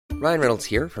Ryan Reynolds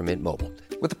here from Mint Mobile.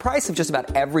 With the price of just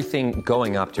about everything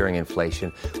going up during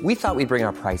inflation, we thought we'd bring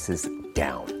our prices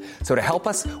down. So to help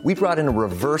us, we brought in a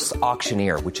reverse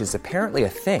auctioneer, which is apparently a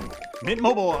thing. Mint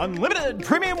Mobile Unlimited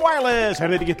Premium Wireless. How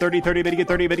to get 30, 30, bit to get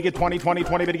 30, bit to get 20, 20,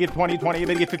 20, bit to get 20, 20,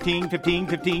 bit to get 15, 15,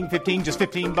 15, 15, just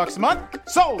 $15 a month?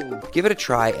 Sold! Give it a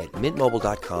try at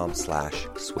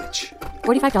mintmobile.com/switch.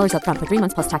 $45 up front for 3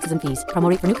 months plus taxes and fees. Promo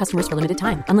rate for new customers for limited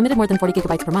time. Unlimited more than 40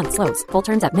 gigabytes per month. Slows full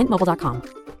terms at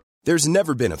mintmobile.com. There's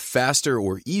never been a faster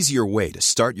or easier way to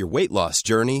start your weight loss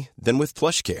journey than with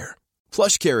PlushCare.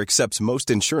 PlushCare accepts most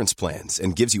insurance plans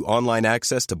and gives you online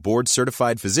access to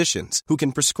board-certified physicians who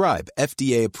can prescribe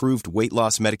FDA-approved weight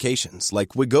loss medications like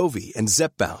Wegovy and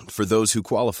Zepbound for those who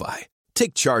qualify.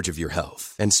 Take charge of your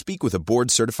health and speak with a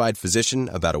board-certified physician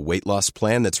about a weight loss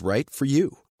plan that's right for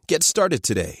you. Get started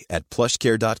today at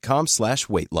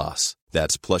plushcare.com/weight loss.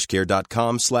 That's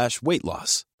plushcare.com/weight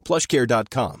loss.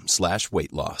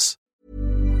 plushcare.com/weight loss.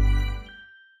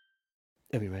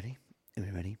 Are we ready?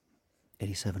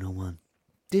 8701.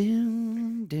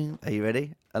 Doom, doom. Are you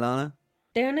ready, Alana?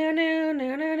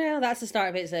 No. That's the start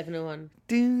of 8701.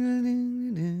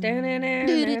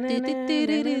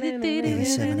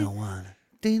 8701.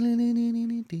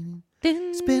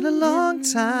 It's been a long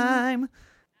time.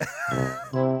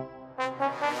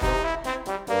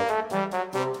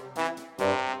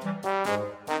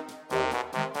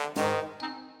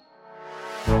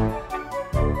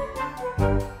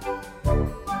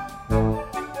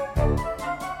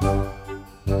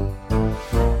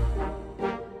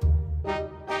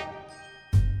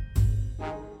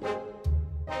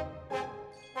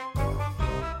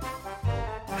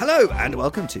 Hello and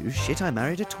welcome to Shit, I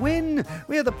Married a Twin.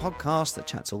 We are the podcast that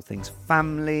chats all things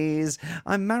families.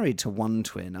 I'm married to one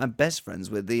twin. I'm best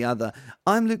friends with the other.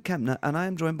 I'm Luke Kempner and I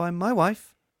am joined by my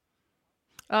wife.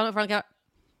 Oh, not Frank.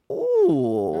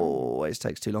 Always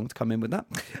takes too long to come in with that.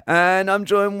 And I'm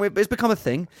joined with, it's become a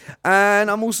thing. And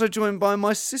I'm also joined by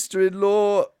my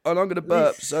sister-in-law. And I'm going to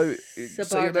burp. Lisa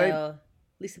Bardell.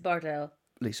 Lisa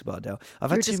Bardell.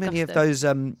 I've had too many of those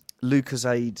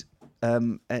Lucozade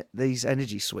these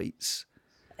energy sweets.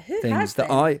 Who things has that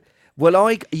them?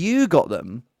 you got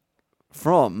them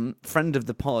from friend of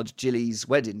the pod Jilly's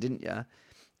wedding, didn't you?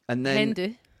 And then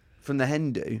Hindu. From the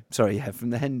Hindu.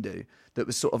 From the Hindu. That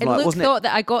was sort of And like, Luke wasn't thought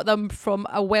that I got them from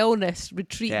a wellness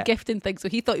retreat gifting thing, so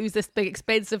he thought it was this big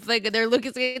expensive thing, and they're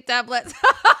Lucozade tablets.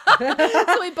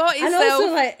 So he bought himself. And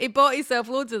also, he bought himself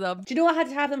loads of them. Do you know I had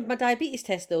to have them for my diabetes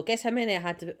test though? Guess how many I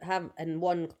had to have in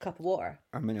one cup of water?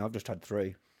 I mean, I've just had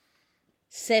 3.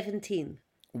 17.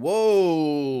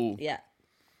 Whoa. Yeah.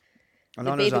 And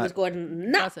the baby was going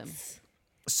nuts. Awesome.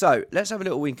 So let's have a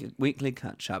little weekly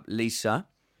catch up. Lisa,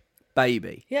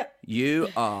 baby. Yep. You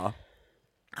are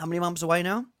how many months away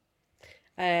now?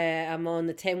 I'm on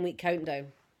the 10-week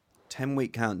countdown.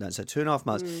 10-week countdown, so 2.5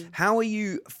 months. How are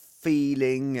you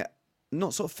feeling,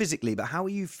 not sort of physically, but how are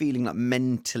you feeling like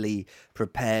mentally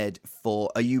prepared for,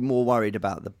 are you more worried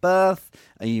about the birth?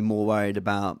 Are you more worried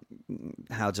about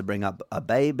how to bring up a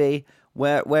baby?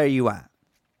 Where are you at?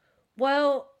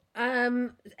 Well,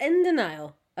 in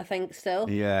denial, I think, still.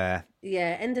 Yeah.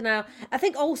 Yeah, in denial. I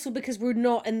think also because we're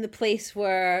not in the place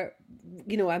where,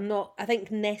 I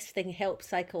think nesting helps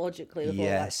psychologically with all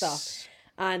that stuff.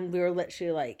 And we were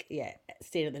literally like,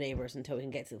 staying at the neighbours until we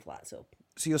can get to the flat, So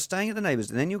you're staying at the neighbours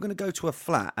and then you're going to go to a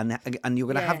flat and you're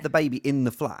going to have the baby in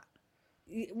the flat?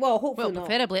 Well, hopefully not.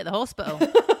 Preferably at the hospital.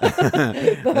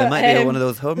 There might be one of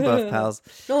those home birth pals.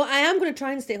 No, I am going to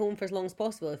try and stay home for as long as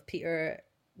possible if Peter,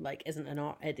 isn't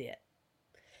an idiot.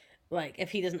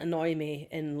 If he doesn't annoy me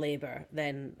in labour,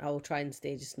 then I'll try and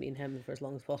stay just me and him for as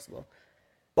long as possible.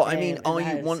 But I mean, are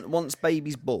you once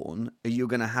baby's born, are you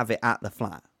going to have it at the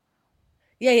flat?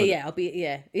 Yeah. I'll be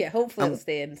Hopefully, I'll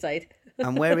stay inside.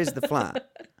 And where is the flat?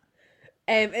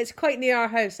 It's quite near our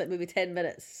house, maybe 10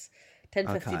 minutes,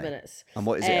 15 minutes. And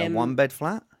what is it? A 1-bed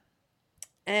flat?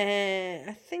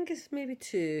 I think it's maybe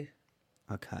 2.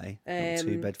 Okay, a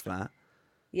 2-bed flat.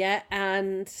 Yeah,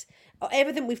 and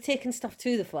everything, we've taken stuff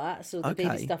to the flat, so the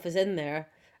baby stuff is in there.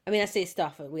 I mean, I say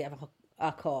stuff, we have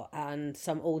a cot and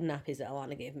some old nappies that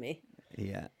Alana gave me.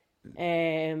 Yeah.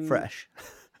 And, Fresh.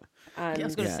 I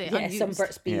was going to say, some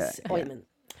Burt's Bees ointment.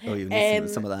 Oh, you need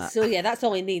some of that. So yeah, that's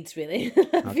all he needs really.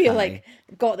 I feel like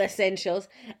I've got the essentials.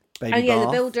 Baby bath.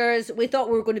 The builders, we thought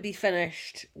we were going to be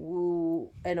finished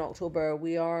in October.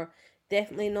 We are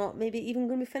definitely not maybe even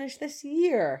going to be finished this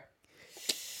year.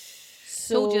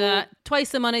 Told you that. Twice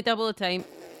the money, double the time.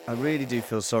 I really do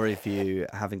feel sorry for you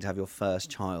having to have your first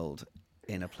child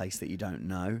in a place that you don't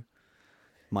know.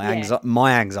 My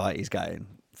anxiety's going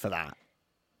for that.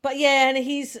 But yeah, and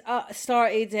he's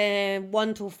started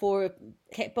 1 till 4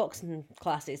 kickboxing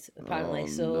classes apparently.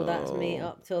 So that's me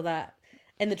up till that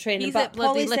in the training. He's but at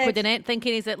bloody Polly Liquid said, and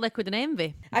thinking he's at Liquid and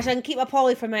Envy. actually, I can keep my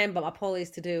Polly for men, but my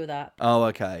Polly's to do with that. Oh,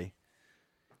 okay.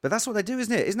 But that's what they do,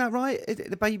 isn't it? Isn't that right?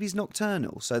 The baby's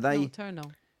nocturnal, so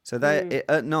Nocturnal. So they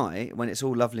at night when it's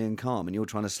all lovely and calm and you're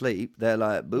trying to sleep, they're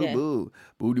like boo boo,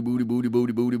 booty booty booty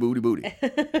booty booty booty booty.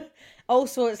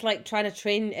 Also, it's like trying to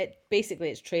train it. Basically,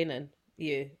 it's training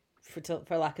you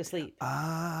for lack of sleep.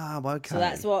 Ah, okay. So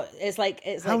that's what it's like.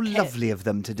 It's how like lovely of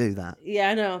them to do that. Yeah,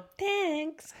 I know.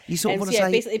 Thanks. You sort of want to yeah,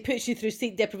 say basically puts you through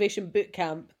sleep deprivation boot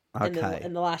camp Okay.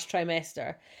 in the last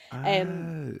trimester.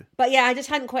 Oh. But yeah, I just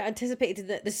hadn't quite anticipated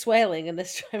that the swelling in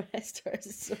this trimester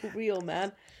is so real,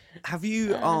 man. Have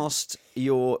you asked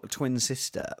your twin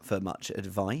sister for much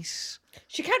advice?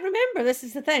 She can't remember. This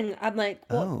is the thing. I'm like,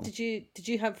 what Oh. did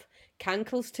you have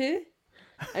cankles too?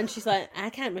 And she's like, I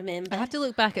can't remember. I have to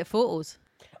look back at photos.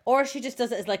 Or she just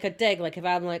does it as like a dig. Like if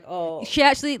I'm like, oh,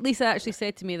 Lisa actually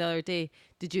said to me the other day,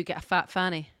 "Did you get a fat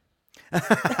fanny?"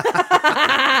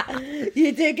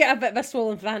 you do get a bit of a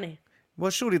swollen fanny.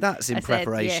 Well, surely that's in I said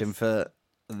preparation yes. for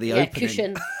the Yeah, opening.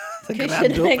 cushion. The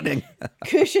grand opening.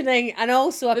 Cushioning, and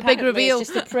also The big apparently reveal.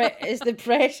 It's just it's the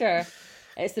pressure.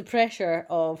 It's the pressure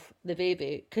of the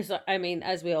baby. Because I mean,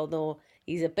 as we all know,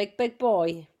 he's a big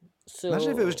boy. So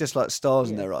Imagine if it was just like stars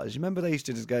in their eyes. You remember they used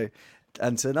to just go,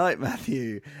 and tonight,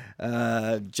 Matthew,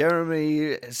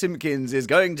 Jeremy Simpkins is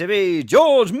going to be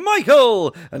George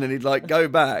Michael. And then he'd like go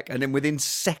back and then within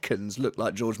seconds look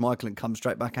like George Michael and come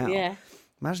straight back out. Yeah.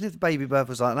 Imagine if the baby birth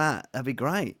was like that. That'd be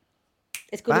great.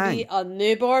 it's going to be a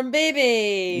newborn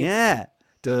baby. Yeah.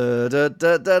 Da, da,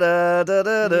 da, da, da, da,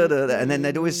 da, da, da. And then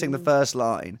they'd always sing the first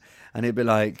line and it'd be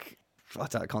like, I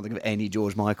can't think of any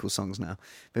George Michael songs now.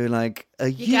 But like, I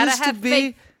You gotta used to have be.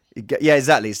 faith. Yeah,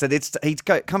 exactly. So he'd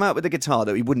come out with a guitar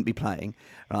that he wouldn't be playing,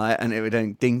 right? And it would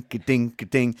go dink, dink,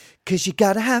 ding, because you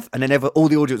gotta have. And then all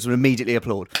the audience would immediately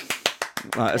applaud.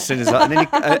 Right, as soon as and then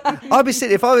I'd be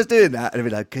sitting, if I was doing that, and I'd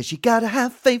be like, because you gotta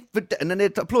have faith. And then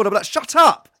they'd applaud. I'd be like, shut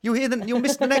up. You'll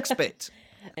miss the next bit.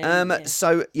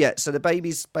 So the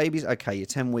baby's okay. You're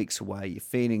 10 weeks away. You're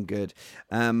feeling good.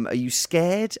 Are you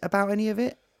scared about any of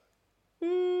it?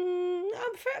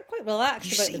 I'm quite relaxed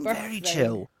You about seem the birth very thing.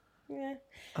 chill. Yeah.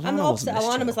 I don't I'm the know, I wasn't opposite.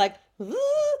 this Alana was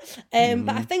chill. like,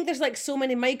 but I think there's like so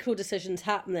many micro decisions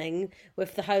happening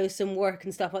with the house and work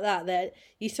and stuff like that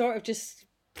you sort of just.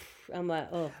 I'm like,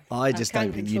 oh. I just can't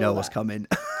don't think you control know what's that. coming.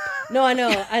 No, I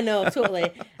know,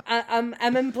 totally.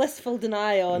 I'm in blissful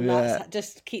denial, and Yeah. that's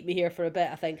just keep me here for a bit.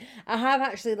 I think I have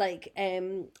actually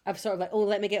I've sort of like,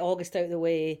 let me get August out of the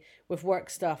way with work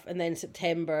stuff, and then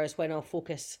September is when I'll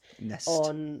focus Nest.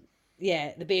 on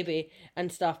the baby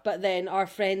and stuff. But then our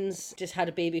friends just had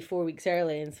a baby 4 weeks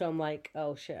early, and so I'm like,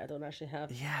 oh shit, I don't actually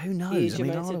have Yeah, who knows? huge I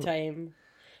mean, amounts of Arnold- time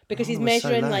because he's Arnold was so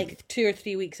measuring late. like 2 or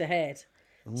 3 weeks ahead.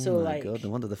 Oh So my like, God, no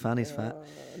wonder the fanny's fat.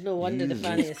 no wonder the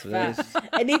fanny is Jesus fat.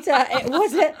 It needs it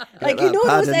was it like Get you know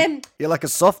that those padding. You're like a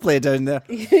soft player down there.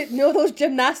 you know those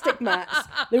gymnastic mats,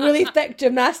 the really thick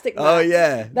gymnastic mats. Oh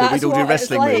yeah, that That's we'd all do what it's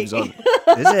wrestling like. moves on.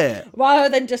 Is it? Rather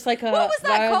than just like a What was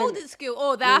that rather called than- at school?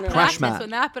 Oh, the apparatus. Crash mat. When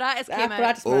the apparatus came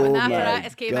apparatus out. mat. When the Oh my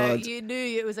apparatus came out, God. you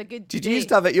knew it was a good Did day. you used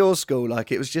to have at your school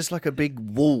like it was just like a big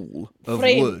wall of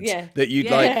Frame, wood yeah. that you'd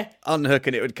Yeah. like unhook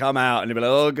and it would come out and you'd be like,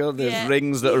 oh God, there's Yeah.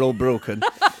 rings that are all broken.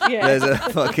 Yeah. There's a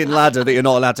fucking ladder that you're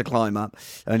not allowed to climb up.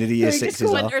 Only the year you just sixes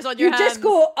go are. Splinters on your You hands. just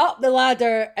go up the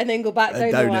ladder and then go back down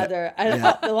the down it. ladder and Yeah.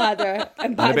 up the ladder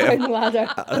and back bit down of- the ladder.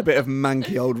 And a bit of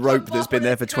manky old rope that's been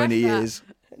there for 20 years.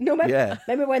 No, Yeah.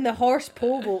 remember when the horse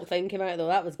pole vault thing came out though?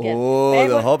 That was good. Oh,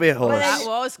 Remember- the hobby but horse. then- That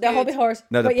was the good. hobby horse.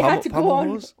 No, the but you had to go pommel on.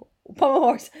 horse? Pommel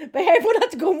horse, but everyone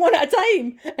had to go on one at a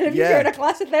time. And if Yeah. you're in a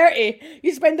class of 30,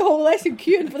 you spend the whole lesson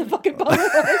queuing for the fucking pommel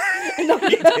horse. And not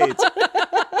You did.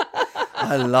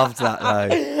 I loved that though. And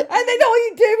then all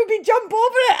you do would be jump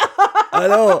over it. I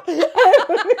know.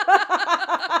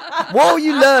 What are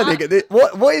you learning?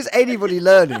 What is anybody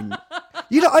learning?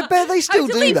 I bet they still How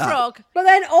to do that. leapfrog. But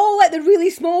then all like the really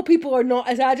small people are not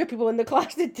as agile people in the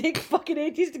class that take fucking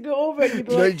ages to go over it. You'd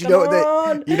be like, Do you know what they- "Come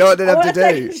on, you know what they'd I have want to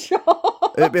a do? second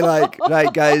shot." It'd be like,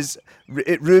 right, guys,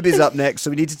 Ruby's up next, so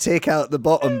we need to take out the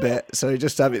bottom bit, so we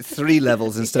just have it 3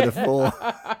 levels instead of 4.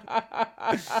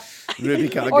 Ruby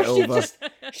can't Or get over.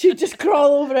 she'd just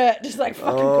crawl over it, just like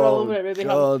fucking crawl over it. Ruby,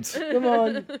 God. come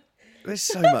on. There's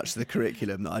so much of the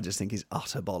curriculum that I just think is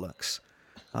utter bollocks.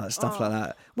 Stuff like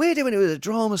that. Weirdly, when it was a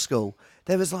drama school,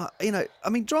 there was like,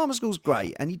 drama school's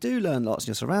great and you do learn lots and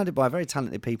you're surrounded by very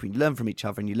talented people and you learn from each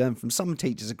other and you learn from some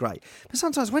teachers are great. But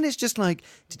sometimes when it's just like,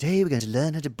 today we're going to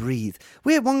learn how to breathe.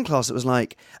 We had one class that was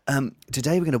like,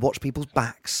 today we're going to watch people's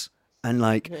backs. and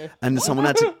and someone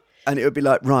had to, and it would be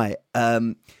like, right,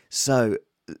 so,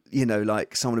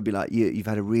 like someone would be like, you've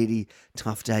had a really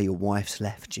tough day, your wife's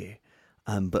left you,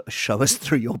 but show us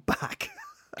through your back.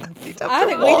 I think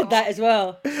we did that as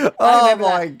well. Oh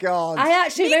my God. I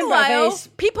actually remember Meanwhile,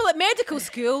 people at medical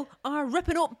school are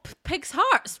ripping up pigs'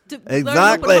 hearts to learn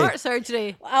Exactly. open heart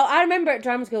surgery. Well, I remember at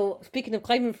drama school, speaking of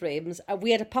climbing frames,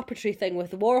 we had a puppetry thing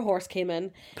with the Warhorse came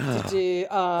in to do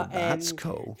That's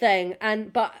cool. thing.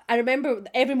 But I remember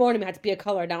every morning we had to be a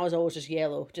colour, and I was always just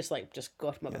yellow, just go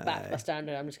off my back to my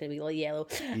standard, I'm just going to be like yellow.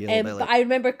 But I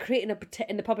remember creating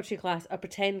in the puppetry class a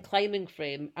pretend climbing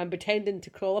frame and pretending to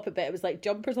crawl up a bit. It was like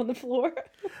jumpers on the floor.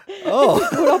 Oh.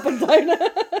 Going up and down.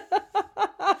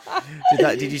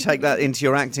 Did you take that into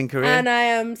your acting career? And I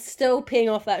am still paying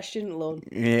off that student loan.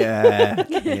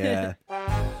 Yeah.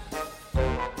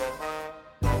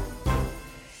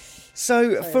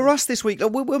 So for us this week,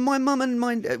 my mum and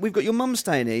mine, we've got your mum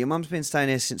staying here. Your mum's been staying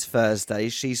here since Thursday.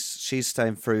 She's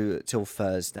staying through till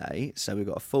Thursday. So we've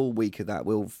got a full week of that.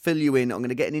 We'll fill you in. I'm going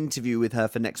to get an interview with her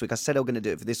for next week. I said I'm going to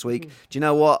do it for this week. Do you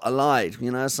know what? I lied.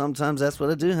 Sometimes that's what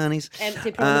I do, honeys.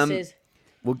 Empty promises.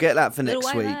 We'll get that for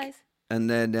next week. Lies. And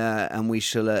then and we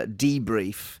shall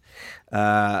debrief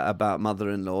about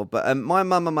mother-in-law. But my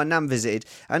mum and my nan visited,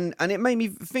 and it made me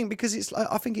think, because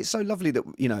I think it's so lovely that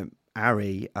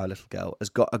Ari, our little girl, has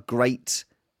got a great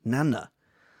nana.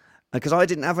 Because I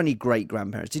didn't have any great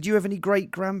grandparents. Did you have any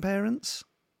great grandparents?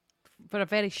 For a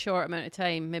very short amount of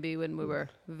time, maybe when we were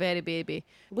very baby.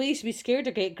 We used to be scared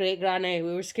of great granny.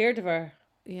 We were scared of her.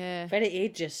 Yeah. Very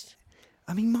ageist.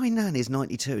 I mean, my nan is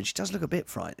 92 and she does look a bit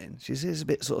frightening. She's a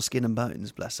bit sort of skin and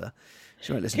bones, bless her.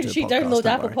 She won't listen Can to a she podcast. download don't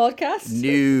Apple worry. Podcasts?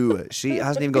 No, she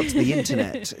hasn't even got to the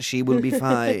internet. She will be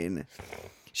fine.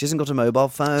 She hasn't got a mobile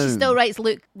phone. She still writes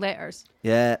Luke letters.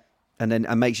 Yeah, and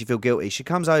makes you feel guilty. She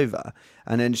comes over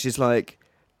and then she's like,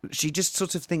 she just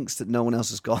sort of thinks that no one else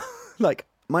has got, like,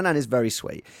 my nan is very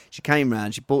sweet. She came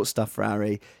round, she bought stuff for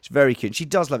Harry. She's very cute. She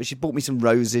does love it. She bought me some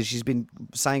roses. She's been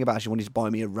saying about how she wanted to buy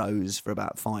me a rose for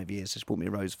about 5 years. So she bought me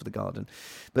a rose for the garden.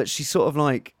 But she sort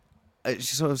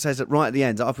of says that right at the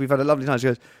end, after we've had a lovely time, she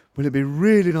goes, "Will it be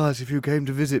really nice if you came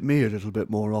to visit me a little bit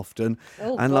more often?"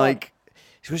 Oh, and God. like,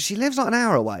 she lives like an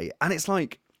hour away, and it's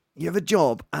like, you have a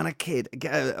job and a kid.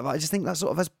 I just think that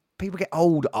sort of, as people get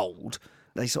old,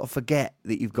 they sort of forget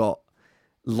that you've got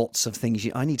lots of things.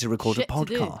 I need to record Shit a to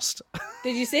do. podcast.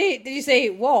 Did you say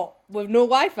what? With no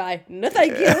Wi-Fi? No,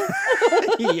 thank you.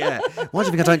 Yeah. Why do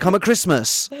you think I don't come at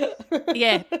Christmas?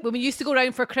 Yeah, when we used to go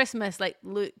around for Christmas, like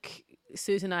Luke,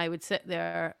 Susan and I would sit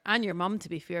there, and your mum, to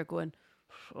be fair, going,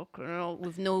 "Fucking hell,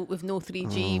 with no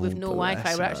 3G, with no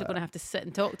Wi-Fi, we're actually going to have to sit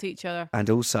and talk to each other." And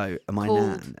also, my Cold.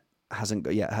 nan hasn't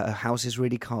got, her house is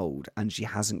really cold and she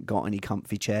hasn't got any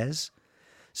comfy chairs.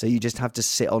 So you just have to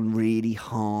sit on really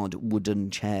hard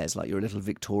wooden chairs like you're a little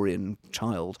Victorian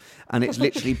child. And it's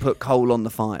literally put coal on the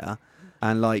fire.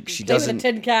 And like, she Play with doesn't. a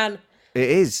tin can. It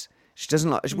is. She doesn't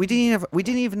like. We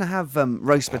didn't even have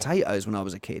roast potatoes when I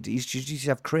was a kid. She used to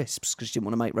have crisps because she didn't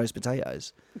want to make roast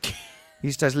potatoes. You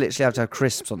used to literally have to have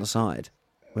crisps on the side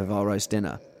with our roast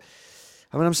dinner.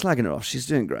 I mean, I'm slagging her off. She's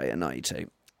doing great at 92.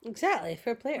 Exactly,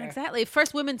 fair play. Exactly.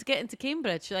 First woman to get into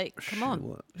Cambridge. Like, come on.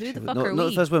 Who the fuck are we? Not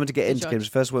the first woman to get into judge? Cambridge,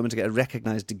 first woman to get a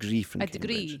recognised degree from A Cambridge.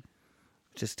 degree.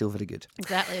 Which is still very good.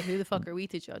 Exactly. Who the fuck are we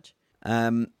to judge?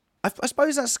 I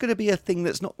suppose that's going to be a thing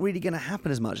that's not really going to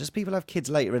happen as much as people have kids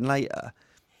later and later,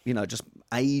 just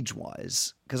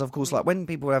age-wise. Because, of course, like when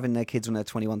people were having their kids when they're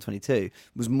 21, 22, it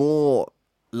was more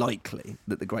likely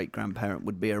that the great-grandparent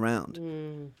would be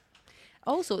around.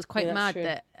 Also, it's quite Yeah, that's mad true.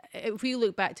 that if we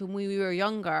look back to when we were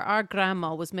younger, our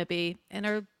grandma was maybe in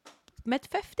her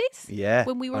mid-50s. Yeah,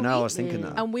 When we were I know, I wee. was thinking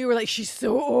that. And we were like, she's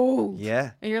so old.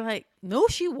 Yeah. And you're like, no,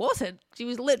 she wasn't. She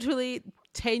was literally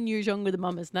 10 years younger than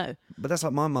mum is now. But that's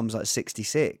like my mum's like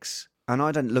 66. And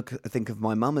I don't think of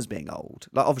my mum as being old.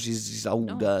 Like, obviously, she's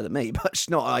older than me, but she's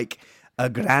not like a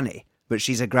granny, but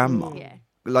she's a grandma. Yeah.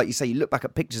 Like you say, you look back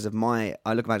at pictures of I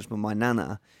look back at my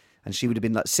nana, and she would have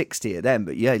been like 60 at them.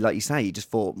 But yeah, like you say, you just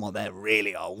thought, well, they're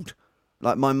really old.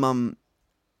 Like my mum,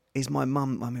 I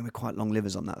mean, we're quite long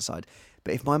livers on that side.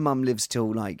 But if my mum lives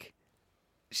till like,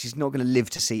 she's not going to live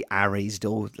to see Harry's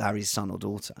son or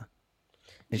daughter.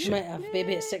 Is She she? might have a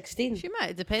baby at 16. She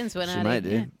might. It depends when She Harry. might do.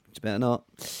 Yeah. She better not.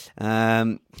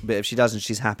 But if she doesn't,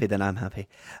 she's happy, then I'm happy.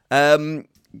 Cool.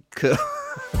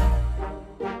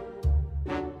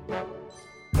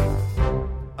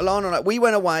 Alana and I, we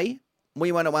went away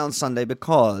on Sunday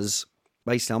because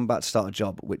basically, I'm about to start a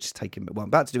job, which is taking. Well, I'm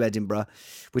about to do Edinburgh,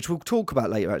 which we'll talk about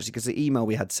later, actually, because the email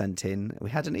we had sent in, we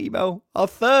had an email, our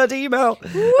third email.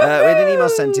 We had an email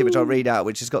sent in, which I'll read out,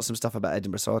 which has got some stuff about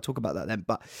Edinburgh, so I'll talk about that then.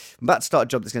 But I'm about to start a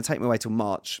job that's going to take me away till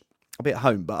March. I'll be at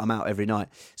home, but I'm out every night.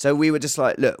 So we were just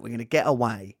like, look, we're going to get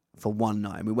away for one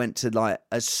night. And we went to like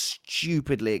a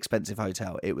stupidly expensive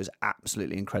hotel. It was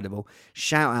absolutely incredible.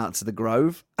 Shout out to the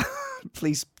Grove.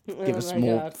 Please give us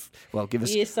more. God. Well, give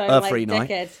us You a sound free like night.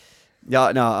 dickhead.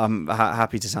 Yeah, no, I'm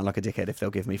happy to sound like a dickhead if they'll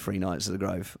give me 3 nights at the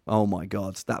Grove. Oh my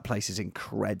God, that place is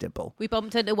incredible. We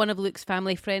bumped into one of Luke's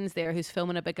family friends there who's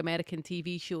filming a big American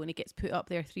TV show, and he gets put up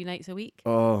there 3 nights a week.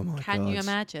 Oh my God. Can you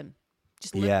imagine?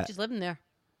 Just living there.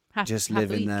 Just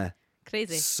living there.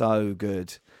 Crazy. So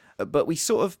good. But we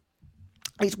sort of,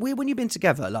 it's weird when you've been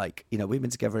together, like, you know, we've been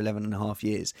together 11 and a half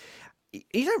years.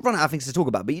 You don't run out of things to talk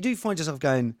about, but you do find yourself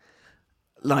going,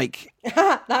 like...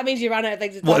 That means you ran out of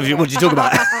things to talk about. What did you talk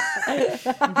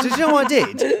about? Did you know what I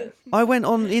did? I went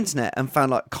on the internet and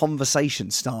found, like,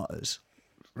 conversation starters,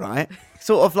 right?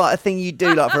 Sort of like a thing you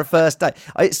do, like, for a first date.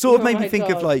 It sort of made me think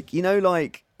of, like, you know,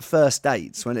 like... first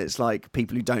dates, when it's like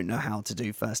people who don't know how to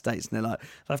do first dates and they're like,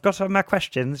 I've got all my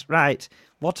questions, right,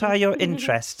 what are your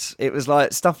interests? It was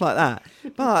like stuff like that,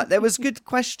 but there was good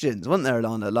questions, weren't there,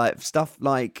 Alana? Like stuff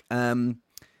like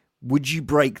would you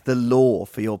break the law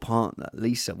for your partner?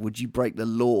 Lisa, would you break the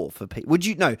law for Peter? Would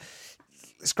you, no,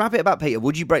 scrap it about Peter,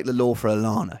 would you break the law for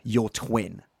Alana, your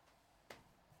twin?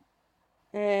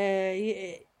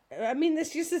 Yeah. I mean,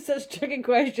 it's just such a tricky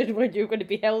question when you're going to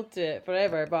be held to it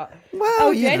forever. But well, I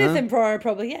would do anything for her,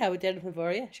 probably. Yeah, I would do anything for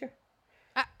her. Yeah, sure.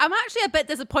 I'm actually a bit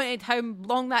disappointed how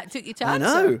long that took you to I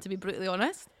answer, know. to be brutally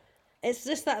honest. It's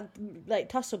just that like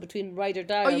tussle between ride or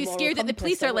die. Are or you moral scared that the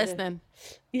compass, police I are wouldn't- listening?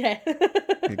 Yeah.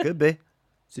 It could be.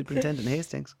 Superintendent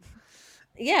Hastings.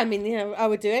 Yeah, I mean, yeah, I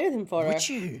would do anything for her. Would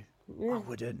you? I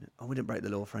wouldn't. I wouldn't break the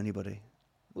law for anybody.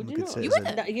 Would I'm a you good not?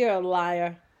 citizen. No, you're a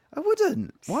liar. I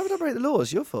wouldn't. Why would I break the law?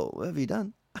 It's your fault. What have you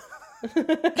done?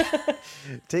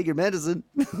 Take your medicine.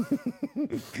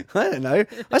 I don't know.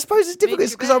 I suppose it's difficult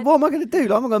because what am I going to do?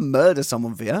 Like, I'm not going to murder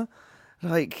someone for you.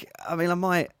 Like, I mean, I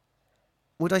might.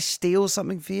 Would I steal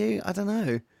something for you? I don't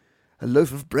know. A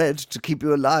loaf of bread to keep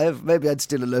you alive. Maybe I'd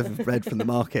steal a loaf of bread from the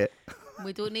market.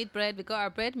 We don't need bread. We got our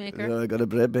bread maker. I got a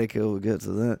bread maker. We'll get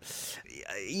to that.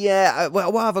 Yeah.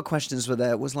 Well, what other questions were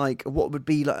there? It was like, what would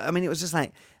be like? I mean, it was just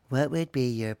like, what would be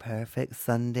your perfect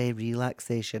Sunday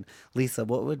relaxation? Lisa,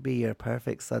 what would be your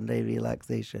perfect Sunday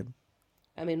relaxation?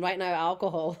 I mean, right now,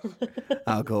 alcohol.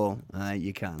 Alcohol.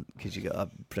 You can't because you got a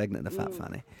pregnant and a fat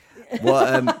fanny.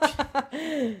 What?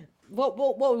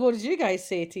 What did you guys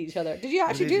say to each other? Did you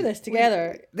actually do this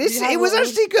together? It was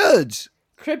actually good.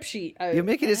 Crib sheet out. You're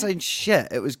making it sound shit.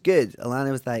 It was good. Alana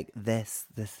was like, this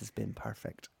has been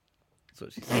perfect. That's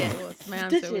what she said. Yeah, it was. My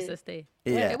answer Did was you? this day.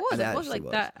 Yeah, it was. and it It was actually like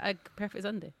was. that. A perfect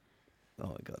Sunday. Oh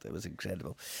my God, it was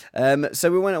incredible.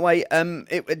 So we went away.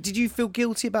 Did you feel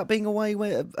guilty about being away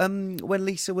when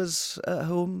Lisa was at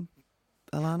home,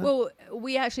 Alana? Well,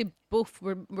 we actually both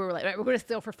were like, right, we're going to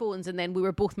stay off our phones, and then we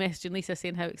were both messaging Lisa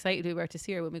saying how excited we were to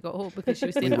see her when we got home because she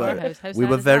was staying at our house. How we sad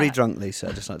were is very that? drunk, Lisa.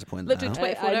 I'd just like to point that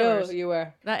Literally out. 24 I know hours. you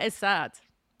were. That is sad.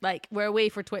 Like, we're away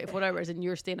for 24 hours and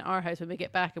you're staying at our house when we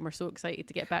get back, and we're so excited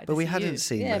to get back But to we see hadn't you.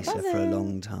 seen Yeah, Lisa for a buzzing.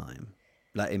 long time,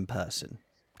 like in person.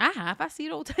 I have. I see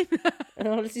you all the time.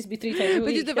 Oh, this used to be 3 times a Which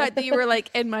week. is the fact that you were like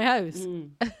in my house.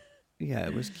 Yeah,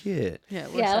 it was cute. Yeah,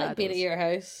 it was Yeah, I sad. like being It at was- your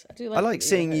house. I do like. I being like at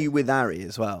seeing your you house. with Ari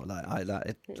as well.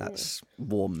 That's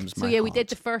warms So my yeah, heart. we did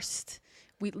the first.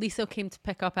 Lisa came to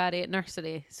pick up Ari at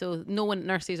nursery, so no one at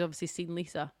nursery has obviously seen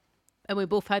Lisa, and we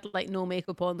both had like no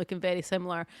makeup on, looking very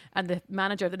similar. And the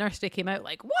manager of the nursery came out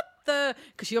like, "What the?"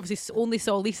 Because she obviously only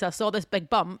saw Lisa, saw this big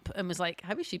bump, and was like,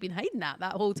 "How has she been hiding that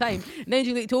whole time?" And then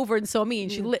she looked over and saw me,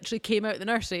 and she literally came out of the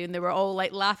nursery, and they were all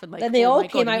like laughing, like, Then they "Oh all my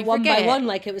came God, out you one by forget." one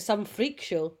like it was some freak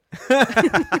show.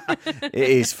 It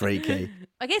is freaky.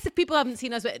 I guess if people haven't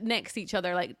seen us next to each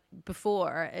other like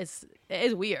before, it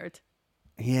is weird.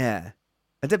 Yeah.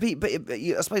 But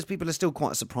I suppose people are still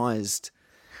quite surprised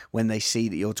when they see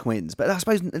that you're twins. But I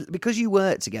suppose because you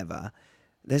work together,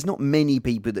 there's not many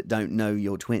people that don't know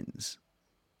you're twins.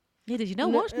 Yeah, did you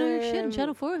not watch Know Your Shit on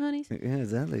Channel 4, honeys? Yeah,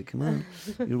 exactly. Come on.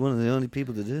 You're one of the only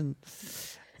people that didn't.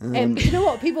 You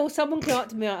know what? Someone came up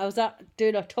to me. I was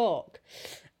doing a talk,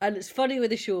 and it's funny with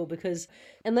the show because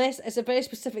unless it's a very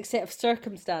specific set of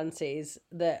circumstances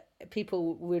that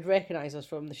people would recognise us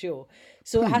from the show,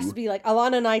 so it has to be like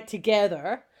Alana and I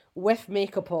together with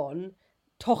makeup on,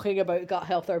 talking about gut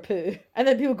health or poo, and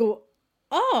then people go,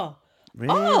 "Oh,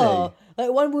 Really? oh!"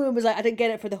 Like one woman was like, "I didn't get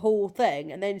it for the whole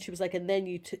thing," and then she was like, "And then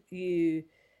you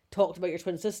talked about your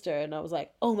twin sister, and I was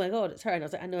like, oh my God, it's her. And I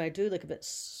was like, I know I do look a bit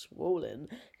swollen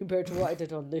compared to what I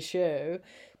did on the show.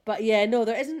 But yeah, no,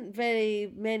 there isn't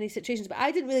very many situations. But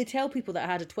I didn't really tell people that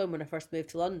I had a twin when I first moved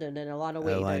to London, and Alana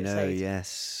waited outside. Oh, I know,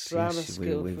 yes. Drama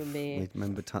school for me. We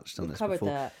remember touched on this covered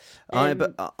before.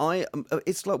 that.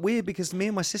 It's like weird because me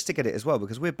and my sister get it as well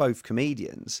because we're both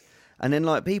comedians, and then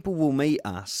like people will meet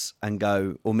us and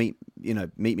go, or meet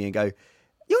me and go,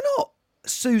 you're not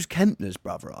Suze Kempner's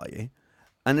brother, are you?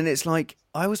 And then it's like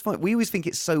we always think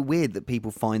it's so weird that people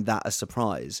find that a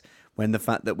surprise when the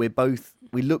fact that we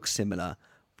look similar.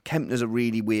 Kempner's a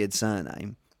really weird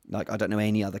surname. Like, I don't know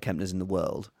any other Kempners in the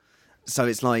world. So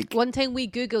it's like... One time we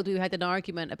Googled, we had an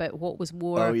argument about what was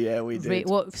more... Oh, yeah, we did.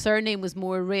 What surname was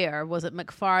more rare. Was it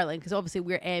McFarlane? Because obviously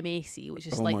we're MAC, which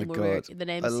is slightly more rare than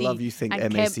MC. I love you think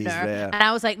and MAC is Kempner. rare. And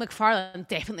I was like, McFarlane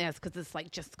definitely is, because it's like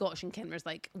just Scottish, and Kempner's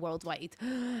like worldwide.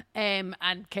 And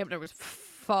Kempner was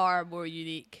far more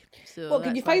unique. So well,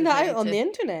 can you find that out on the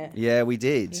internet? Yeah, we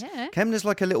did. Yeah. Kempner's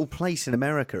like a little place in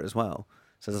America as well.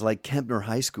 So there's like Kempner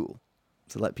High School.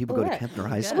 So like people go to Kempner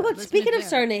High School. Oh my God, speaking of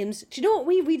surnames, do you know what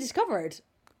we rediscovered?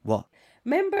 What?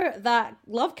 Remember that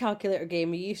love calculator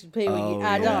game you used to play where you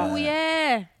add up? Oh,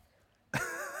 yeah.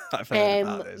 I've heard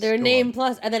about this. Their Go name on.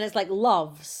 plus, and then it's like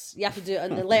loves. You have to do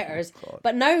it on the letters.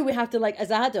 But now we have to, like,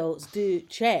 as adults,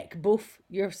 check both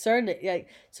your surname. Like,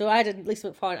 so I did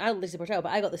Lisa McFarlane, I did Lisa Portel,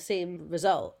 but I got the same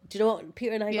result. Do you know what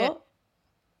Peter and I got?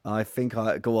 I think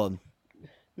go on.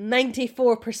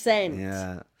 94%.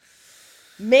 Yeah.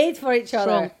 Made for each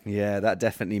other. Yeah, that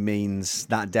definitely means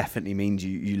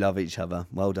you love each other.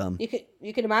 Well done.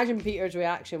 You can imagine Peter's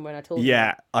reaction when I told him.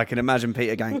 Yeah, I can imagine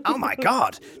Peter going, "Oh my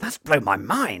God, that's blown my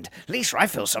mind. Lisa, I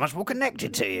feel so much more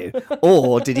connected to you."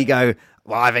 Or did he go,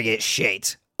 "Well, I think it's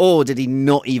shit"? Or did he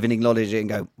not even acknowledge it and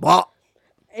go, "What?"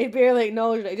 He barely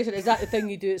acknowledged it. He just said, "Is that the thing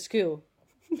you do at school?"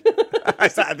 Is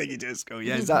that the thing you do at school?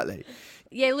 Yeah, exactly.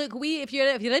 Yeah, look, if you're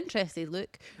interested,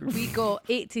 look, we got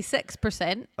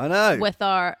 86%. I know. With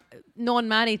our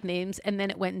non-married names, and then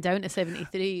it went down to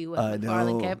 73 with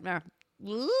McFarlane Kempner.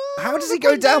 How does he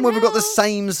go down when we've got the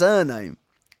same surname?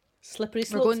 Slippery We're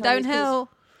slope. going downhill.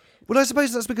 Well, I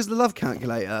suppose that's because the love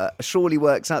calculator surely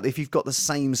works out that if you've got the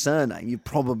same surname, you're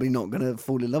probably not going to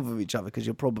fall in love with each other because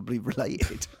you're probably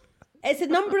related. It's a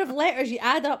number of letters. You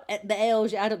add up the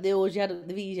L's, you add up the O's, you add up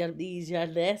the V's, you add up the E's, you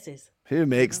add the S's. Who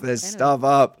makes this stuff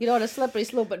up? You know, on a slippery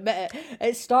slope, admit it.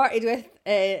 It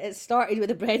started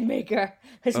with a bread maker,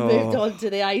 has moved on to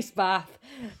the ice bath.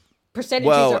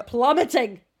 Percentages are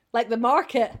plummeting, like the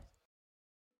market.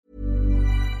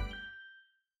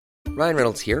 Ryan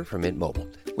Reynolds here from Mint Mobile.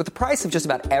 With the price of just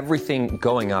about everything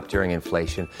going up during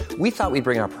inflation, we thought we'd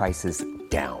bring our prices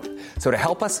down. So to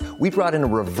help us, we brought in a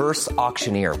reverse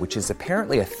auctioneer, which is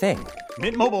apparently a thing.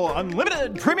 Mint Mobile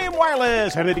Unlimited Premium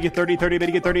Wireless. How to get 30, 30, how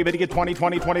to get 30, how to get 20,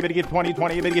 20, 20, how to get 20,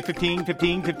 20, how to get 15,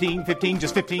 15, 15, 15,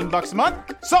 just $15 a month?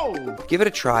 Sold! Give it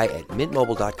a try at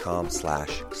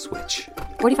mintmobile.com/switch.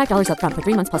 $45 up front for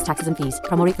 3 months plus taxes and fees.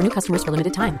 Promo rate for new customers for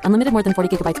limited time. Unlimited more than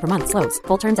 40 gigabytes per month. Slows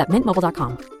full terms at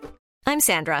mintmobile.com. I'm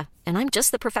Sandra, and I'm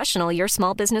just the professional your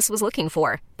small business was looking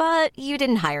for. But you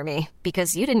didn't hire me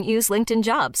because you didn't use LinkedIn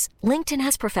Jobs. LinkedIn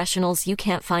has professionals you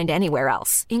can't find anywhere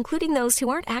else, including those who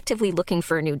aren't actively looking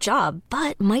for a new job,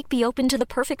 but might be open to the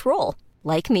perfect role,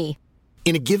 like me.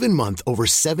 In a given month, over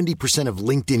 70% of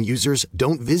LinkedIn users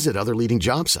don't visit other leading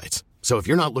job sites. So if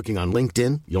you're not looking on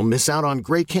LinkedIn, you'll miss out on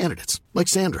great candidates like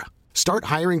Sandra. Start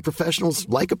hiring professionals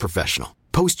like a professional.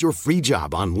 Post your free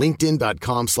job on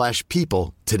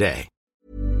linkedin.com/people today.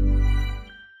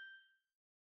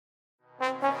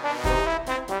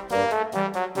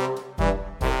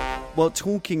 Well,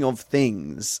 talking of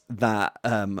things that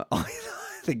I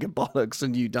think are bollocks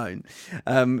and you don't,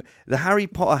 the Harry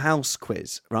Potter house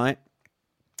quiz, right?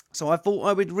 So I thought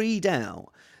I would read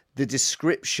out the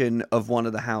description of one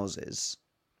of the houses,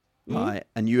 right?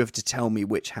 And you have to tell me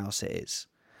which house it is.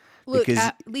 Look,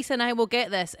 Because... Lisa and I will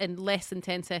get this in less than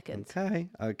 10 seconds.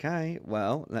 Okay.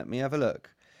 Well, let me have a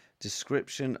look.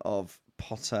 Description of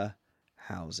Potter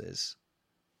houses.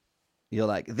 You're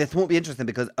like, this won't be interesting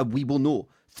because we will know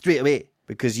straight away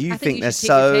because you think they're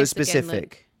so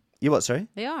specific. You what, sorry?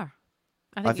 They are.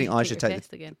 I think I should take the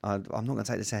test again. I'm not going to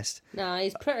take the test. Nah,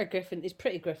 he's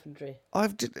pretty Gryffindor.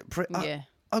 I've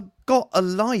got a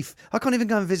life. I can't even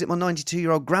go and visit my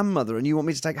 92-year-old grandmother and you want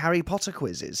me to take Harry Potter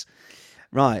quizzes?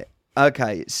 Right.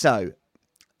 Okay. So,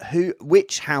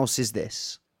 which house is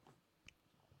this?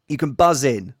 You can buzz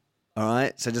in. All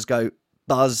right. So just go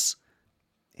buzz.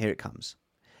 Here it comes.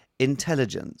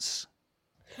 Intelligence.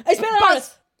 It's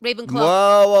Buzz! Ravenclaw.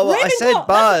 Whoa. I said Ravenclaw.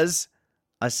 buzz.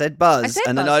 I said buzz.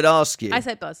 And then I'd ask you. I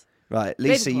said Buzz. Right.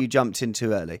 Lisa, Ravenclaw. you jumped in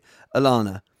too early.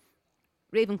 Alana,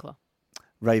 Ravenclaw.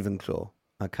 Ravenclaw.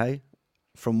 Okay.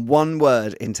 From one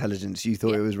word, intelligence, you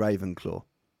thought it was Ravenclaw.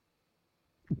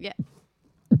 Yeah.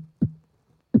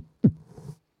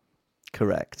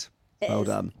 Correct. Well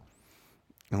done.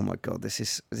 Oh my God, this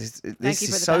is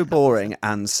so backup boring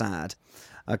and sad.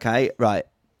 Okay, right.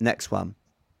 Next one.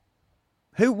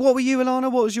 What were you,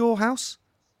 Alana? What was your house?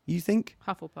 You think?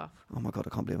 Hufflepuff. Oh my God,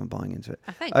 I can't believe I'm buying into it.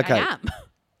 I think Okay. I am.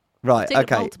 Right. I've seen it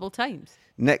Okay. multiple times.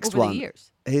 Next over one. the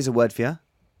years. Here's a word for you.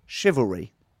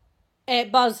 Chivalry.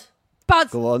 Buzz.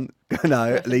 Go on.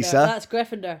 No, Gryffindor. Lisa. That's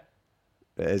Gryffindor.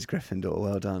 It is Gryffindor.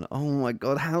 Well done. Oh my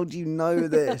God, how do you know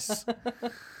this?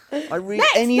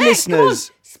 Next, any next, come listeners?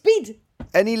 on. Speed.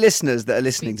 Any listeners that are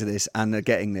listening to this and are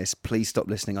getting this, please stop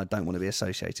listening. I don't want to be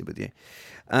associated with you.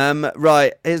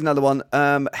 Right, here's another one.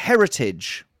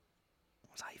 Heritage.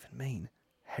 What does that even mean?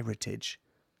 Heritage.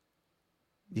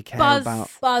 You care Buzz. about...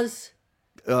 Buzz.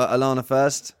 Alana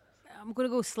first. I'm going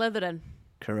to go Slytherin.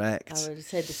 Correct. I would have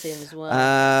said the same as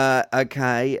well.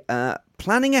 Okay.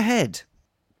 Planning ahead.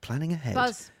 Planning ahead.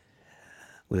 Buzz.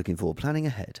 We're looking for planning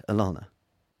ahead. Alana.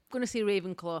 I'm going to say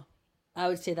Ravenclaw. I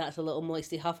would say that's a little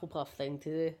moisty Hufflepuff thing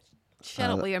to do. Shut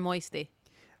up with your moisty.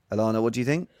 Alana, what do you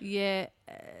think? Yeah.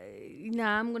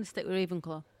 Nah, I'm going to stick with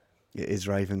Ravenclaw. It is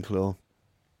Ravenclaw.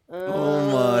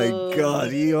 Oh my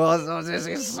God, you are. This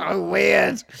is so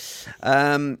weird.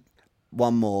 One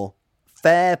more.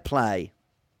 Fair play.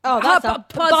 Oh, that's a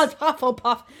Buzz.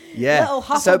 Hufflepuff. Yeah. Little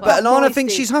Hufflepuff. So, but Alana moisty.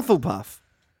 thinks she's Hufflepuff.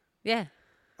 Yeah.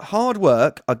 Hard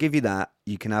work, I'll give you that.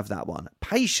 You can have that one.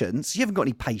 Patience, you haven't got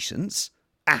any patience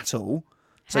at all.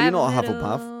 So you're not a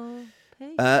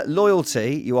Hufflepuff.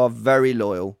 Loyalty, you are very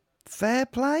loyal. Fair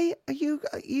play, are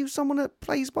you someone that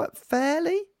plays by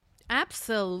fairly?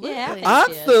 Absolutely. Yeah.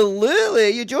 Absolutely.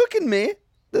 You're joking me.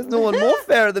 There's no one more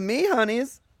fair than me,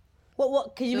 honeys.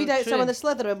 What? Can you So read out true. some of the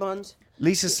Slytherin ones?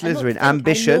 Lisa I don't Slytherin, think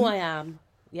ambition. I know I am.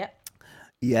 Yep.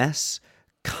 Yes.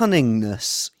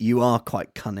 Cunningness. You are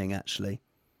quite cunning, actually.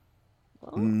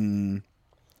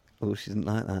 Oh, she didn't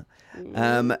like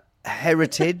that.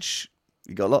 Heritage.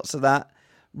 You got lots of that.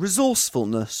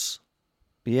 Resourcefulness.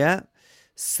 Yeah.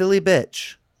 Silly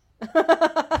bitch.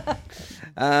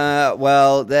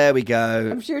 Well, there we go.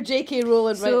 I'm sure J.K.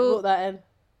 Rowling wrote that in.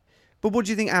 But what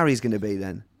do you think Harry's going to be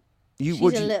then? She's a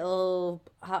little...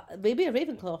 Maybe a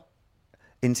Ravenclaw.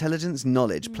 Intelligence,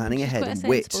 knowledge, planning She's ahead, quite a and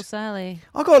wit. sensible Sally.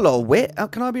 I got a lot of wit.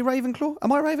 Can I be Ravenclaw?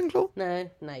 Am I Ravenclaw?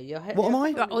 No, you're... What am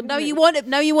I? Oh, now you want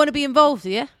to be involved,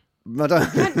 yeah? I don't.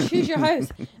 You can't choose your house.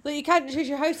 Look, you can't choose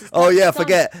your house. Oh yeah,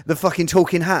 forget the fucking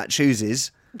talking hat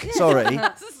chooses. Sorry,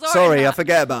 sorry, I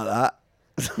forget about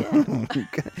that.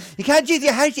 You can't choose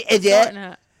your house, you idiot.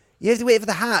 You have to wait for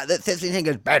the hat that sits in and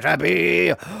goes, better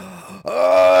be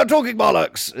talking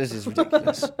bollocks. This is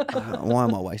ridiculous. Why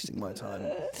am I wasting my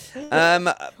time?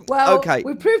 Well, okay.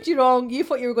 we proved you wrong. You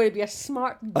thought you were going to be a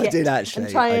smart git I did actually.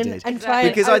 and try I and, did. and try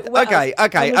because and outwit us,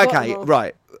 and we got them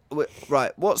all.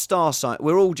 Right. What star sign?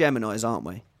 We're all Geminis, aren't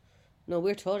we? No,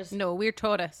 we're Taurus. No, we're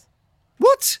Taurus.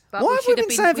 What? But Why we have we should been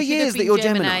have saying for we should have years that been you're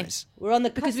Gemini. Geminis? We're on the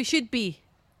Because cusp. we should be.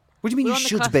 What do you mean We're you on the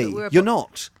should cusp, be? but we're You're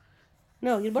not.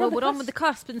 No, we're Well, on the we're on cusp. with the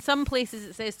cusp. In some places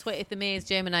it says 20th of May is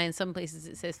Gemini, in some places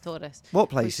it says Taurus. What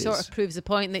Which places? sort of proves the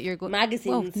point that you're going... Magazines.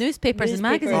 Well, newspapers and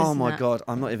magazines. Oh and my that. God!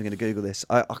 I'm not even going to Google this.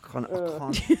 I can't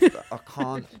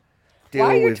deal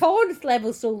Why are your with tolerance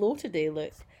levels so low today,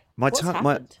 Luke? What's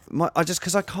happened? I just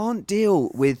because I can't deal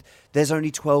with. There's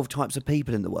only 12 types of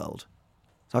people in the world,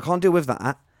 so I can't deal with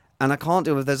that, and I can't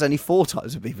deal with there's only 4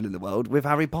 types of people in the world with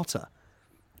Harry Potter.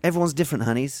 Everyone's different,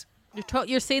 honeys.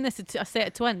 You're saying this to a set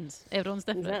of twins. Everyone's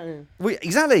different.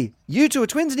 Exactly. You two are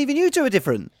twins, and even you two are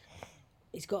different.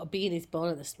 He's got a bee in his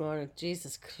bonnet this morning.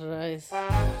 Jesus Christ.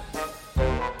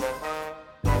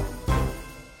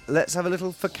 Let's have a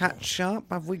little for catch up.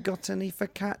 Have we got any for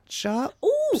catch up?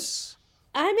 Ooh!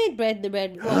 I made bread in the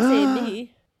bread. Well, I say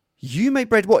me. You made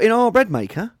bread what in our bread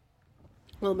maker?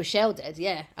 Well, Michelle did,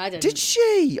 yeah. I didn't. Did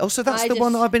she? Oh, so that's I the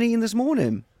one that just- I've been eating this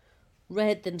morning.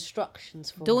 Read the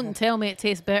instructions for Don't her. tell me it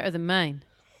tastes better than mine.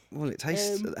 Well, it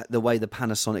tastes the way the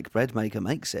Panasonic bread maker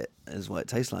makes it is what it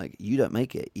tastes like. You don't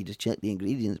make it. You just check the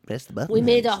ingredients, press the button. We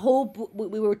made a whole...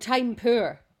 We were time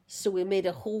poor, so we made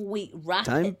a whole wheat rapid.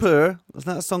 Time poor. Was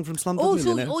that a song from Slumdog Oh,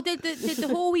 Millionaire? did the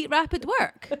whole wheat rapid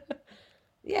work?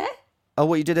 Yeah,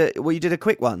 Oh, you did a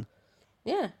quick one.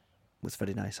 yeah. It was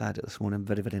very nice. I had it this morning.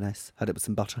 Very, very nice. Had it with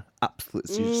some butter.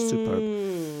 Absolutely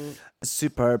superb.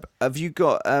 Superb. Have you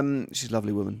got? She's a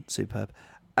lovely woman. Superb.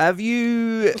 Have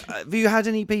you had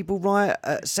any people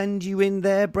send you in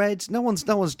their bread? No one's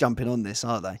jumping on this,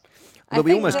 are they? I But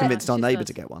we think almost that- convinced our She neighbour does.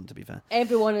 to get one. To be fair.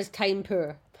 Everyone is time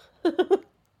poor.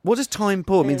 What does time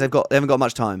poor? It means they haven't got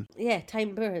much time. Yeah,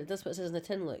 time poor. That's what it says in the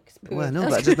tin, look. It's poor. Well, no,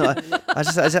 but I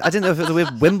didn't know if it was a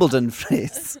weird Wimbledon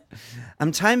phrase.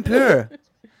 I'm time poor.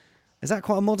 Is that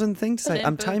quite a modern thing to say?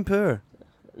 I'm time poor.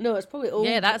 No, it's probably old.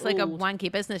 Yeah, that's like a old.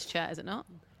 wanky business chat, is it not?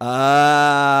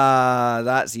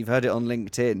 You've heard it on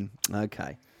LinkedIn.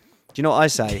 Okay. Do you know what I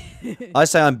say? I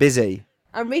say I'm busy.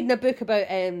 I'm reading a book about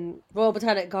Royal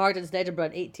Botanic Gardens in Edinburgh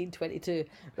in 1822.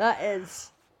 That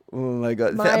is Oh my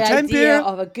God. my I'm time idea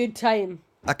poor. of a good time.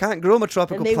 I can't grow my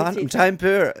tropical And they would plant. I'm teach time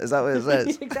poor. Is that what it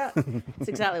says? That's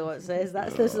exactly what it says.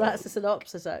 That's the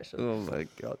synopsis, actually. Oh my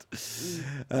God.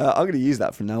 I'm going to use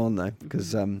that from now on though,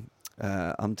 because I'm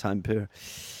time poor.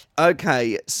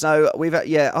 Okay, so we've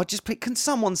I'll just pick. Can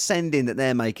someone send in that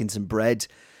they're making some bread?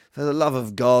 For the love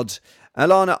of God,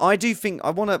 Alana, I do think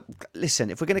I want to listen.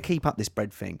 If we're going to keep up this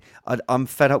bread thing, I'm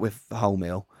fed up with the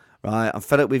wholemeal. Right, I'm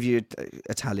fed up with your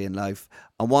Italian loaf.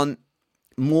 I want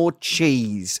more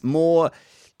cheese, more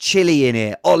chili in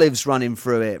it, olives running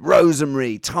through it,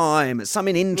 rosemary, thyme,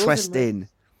 something interesting.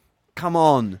 Come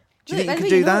on. Do you think you can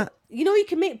do that? You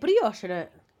can make brioche in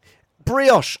it.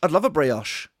 Brioche. I'd love a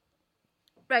brioche.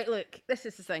 Right, look, this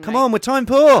is the thing. Come on, we're time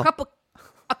poor.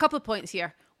 A couple of points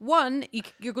here. One,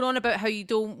 you're going on about how you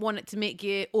don't want it to make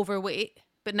you overweight,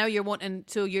 but now you're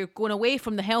going away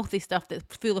from the healthy stuff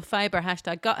that's full of fibre,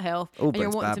 #gut health, and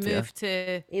you're wanting to move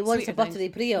to He wants a buttery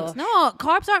brioche. It's not.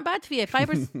 Carbs aren't bad for you.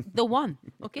 Fiber's the one.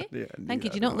 Okay? Thank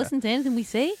you. Do you not listen to anything we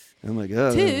say? Oh my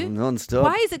God. Two, non-stop.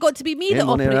 why has it got to be me that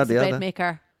operates the bread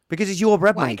maker? Because it's your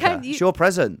bread Why maker. can't you- It's your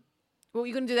present. Well,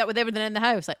 you're going to do that with everything in the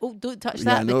house. Like, oh, don't touch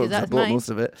that No, because I that's bought mine. most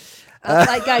of it.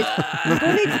 Like, guys,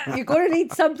 you're going to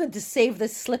need something to save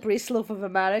this slippery slope of a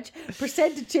marriage.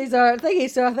 Percentages are thingy,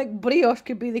 so I think brioche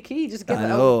could be the key. Just give I it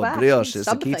know, a bash. brioche is the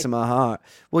something. key to my heart.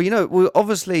 Well,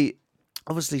 obviously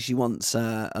she wants,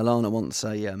 Alana wants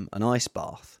an ice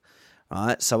bath,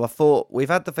 right? So I thought, we've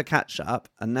had the focaccia up,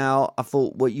 and now I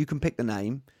thought, well, you can pick the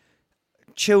name,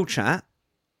 Chill Chat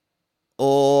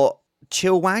or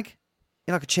Chill Wag.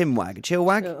 You like a chin wag, a chill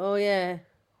wag? Oh, yeah.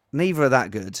 Neither are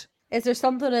that good. Is there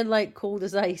something in like cold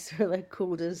as ice or like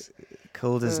cold as...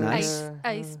 Cold is nice.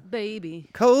 Ice, baby.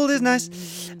 Cold is nice.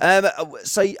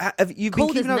 So have you been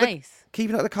Cold is nice.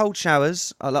 keeping up the cold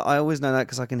showers? I always know that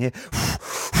because I can hear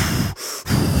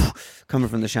coming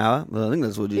from the shower. Well, I think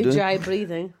that's what you're doing. Dry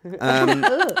breathing.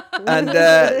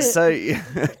 So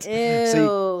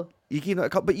Ew. you keep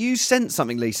that, but you sent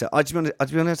something, Lisa. I'll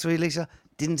be honest with you, Lisa.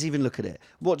 Didn't even look at it.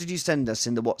 What did you send us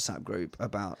in the WhatsApp group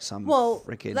about some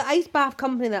freaking... the ice bath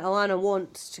company that Alana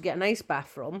wants to get an ice bath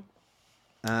from,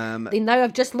 they now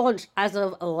have just launched, as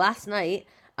of last night,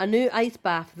 a new ice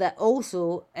bath that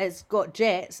also has got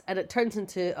jets and it turns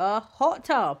into a hot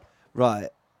tub. Right.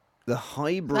 The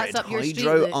hybrid That's up your street,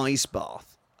 hydro Luke. ice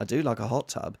bath. I do like a hot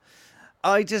tub.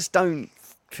 I just don't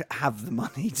have the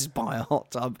money to buy a hot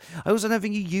tub. I also don't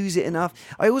think you use it enough.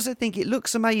 I also think it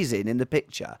looks amazing in the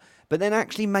picture, but then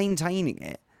actually maintaining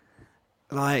it,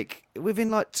 like within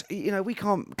we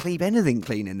can't keep anything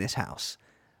clean in this house.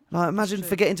 Like imagine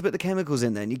forgetting to put the chemicals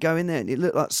in there and you go in there and it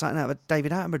looked like something out of a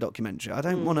David Attenborough documentary. I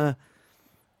don't want to.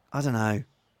 I don't know.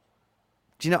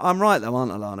 Do you know I'm right though,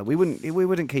 aren't I, Lana? We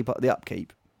wouldn't keep up the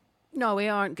upkeep. No, we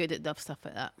aren't good at stuff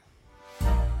like that.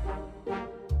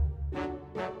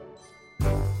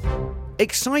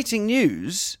 Exciting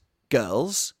news,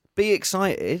 girls. Be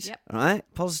excited, Yep. right?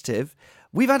 Positive.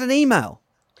 We've had an email.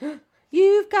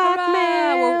 You've got Hurrah!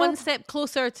 mail. We're one step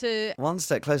closer to One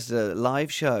step closer to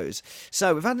live shows.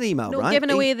 So we've had an email, right? giving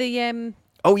away the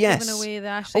Oh, yes. giving away the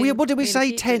Ashley Oh, yeah. What did we Bailey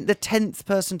say? Cake. The 10th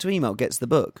person to email gets the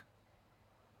book.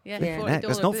 Yeah, Yeah. $40 Heck,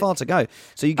 that's not book. far to go.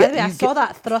 So you By get. the way, I you saw get-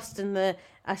 that thrust in the...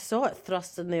 I saw it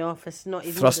thrust in the office, not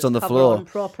even Thrust with on its the cover floor. on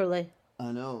properly.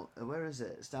 I know. Where is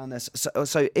it? It's down there.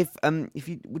 So if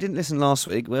we didn't listen last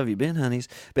week, where have you been, honeys?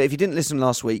 But if you didn't listen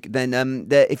last week, then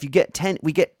if you get 10,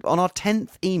 we get on our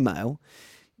 10th email,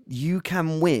 you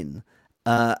can win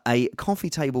a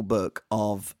coffee table book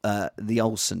of the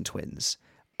Olsen twins.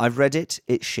 I've read it.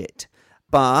 It's shit,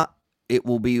 but it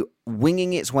will be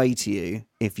winging its way to you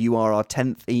if you are our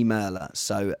 10th emailer.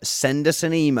 So send us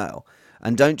an email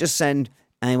and don't just send,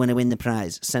 I want to win the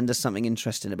prize. Send us something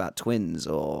interesting about twins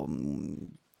or,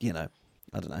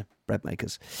 I don't know, bread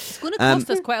makers. It's going to cost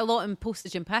us quite a lot in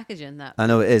postage and packaging. That I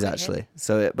know it is actually.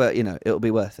 So, but it'll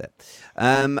be worth it.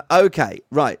 Okay,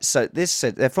 right. So this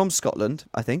said they're from Scotland,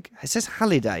 I think. It says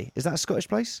Halliday. Is that a Scottish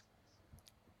place?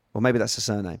 Or maybe that's a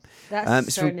surname. That's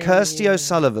It's from surname, Kirsty yeah.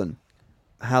 O'Sullivan.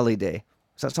 Halliday.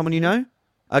 Is that someone you know?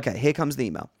 Okay, here comes the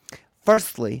email.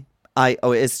 Firstly, it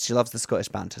is. She loves the Scottish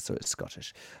banter, so it's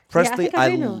Scottish. Firstly, I think I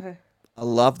do know her. I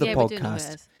love the Yeah, we do know who it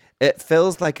podcast. is. It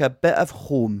feels like a bit of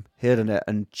home hearing it,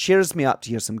 and cheers me up to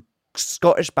hear some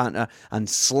Scottish banter and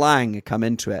slang come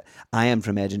into it. I am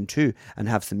from Edinburgh too, and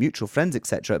have some mutual friends,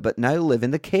 etc., but now live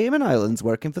in the Cayman Islands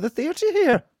working for the theatre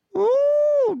here.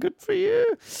 Oh, good for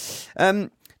you.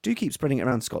 Do keep spreading it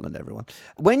around Scotland, everyone.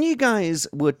 When you guys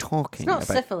were talking It's not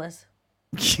about... syphilis.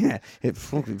 Yeah, it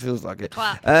fucking feels like it.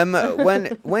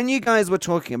 When you guys were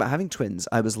talking about having twins,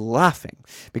 I was laughing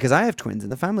because I have twins in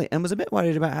the family and was a bit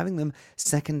worried about having them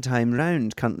second time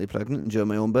round, currently pregnant and during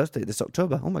my own birthday this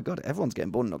October. Oh my God, everyone's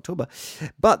getting born in October.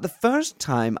 But the first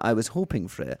time I was hoping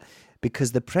for it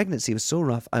because the pregnancy was so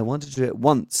rough, I wanted to do it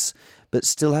once but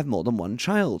still have more than one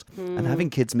child. And having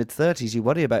kids mid-30s, you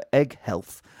worry about egg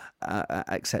health,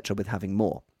 etc. with having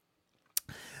more.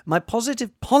 My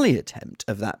positive poly attempt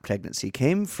of that pregnancy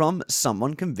came from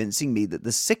someone convincing me that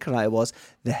the sicker I was,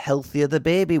 the healthier the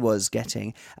baby was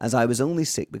getting, as I was only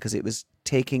sick because it was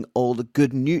taking all the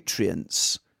good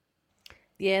nutrients.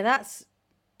 Yeah, that's...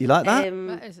 You like that?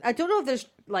 I don't know if there's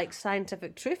like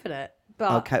scientific truth in it,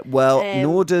 but... Okay, well,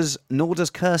 nor does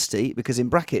Kirsty, because in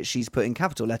brackets she's put in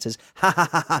capital letters, ha ha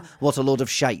ha ha, what a load of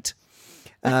shite.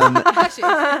 So I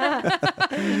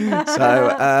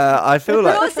feel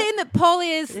like we're not saying that Polly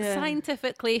is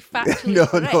scientifically factually no,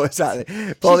 correct. No,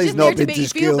 exactly. Polly's not been to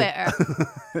school.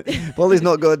 Polly's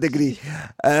not got a degree.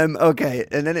 Okay,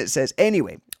 and then it says,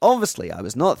 anyway, obviously I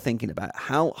was not thinking about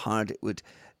how hard it would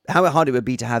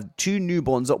be to have two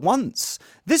newborns at once.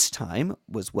 This time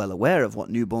was well aware of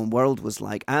what newborn world was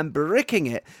like and bricking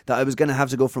it that I was going to have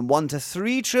to go from 1 to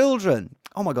 3 children.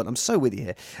 Oh my God, I'm so with you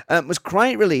here. Was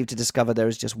quite relieved to discover there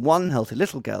is just one healthy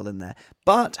little girl in there.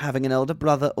 But having an elder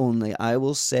brother only, I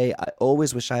will say I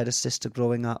always wish I had a sister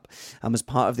growing up and was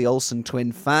part of the Olsen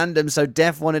twin fandom, so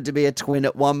Def wanted to be a twin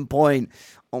at one point.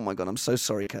 Oh my God, I'm so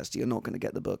sorry, Kirsty. You're not going to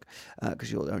get the book because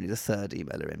you're only the third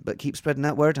emailer in. But keep spreading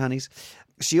that word, honeys.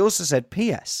 She also said,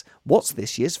 P.S. What's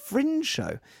this year's Fringe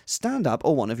show? Stand-up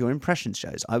or one of your impression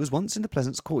shows? I was once in the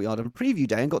Pleasance Courtyard on a preview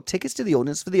day and got tickets to the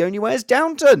audience for The Only Way is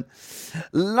Downton.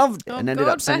 Loved it and ended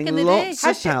up sending lots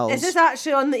of pals. Is this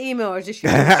actually on the email or is this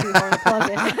your plug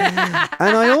it?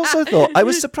 And I also thought, I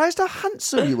was surprised how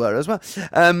handsome you were as well.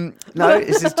 No,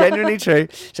 this is genuinely true.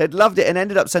 She said, loved it and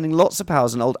ended up sending lots of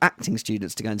pals and old acting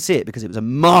students to go and see it because it was a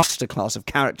masterclass of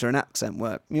character and accent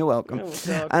work. You're welcome.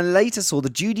 Oh, and later saw the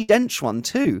Judi Dench one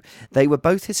too. They were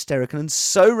both hysterical and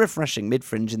so refreshing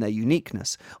mid-fringe in their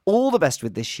uniqueness. All the best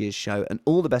with this year's show and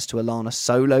all the best to Alana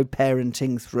solo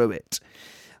parenting through it.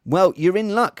 Well, you're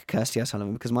in luck, Kirsty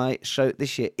O'Sullivan, because my show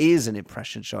this year is an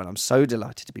impression show and I'm so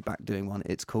delighted to be back doing one.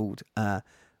 It's called...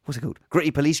 what's it called?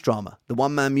 Gritty Police Drama, the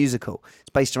one-man musical.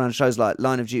 It's based around shows like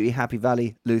Line of Duty, Happy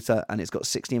Valley, Luther, and it's got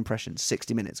 60 impressions,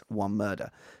 60 minutes, one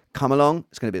murder. Come along,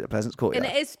 it's going to be at the Pleasance Courtyard.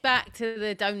 And it is back to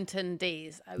the Downton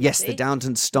days, I would yes, say. the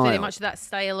Downton style. Very much that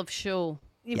style of show.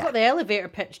 You've got the elevator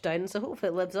pitch down, so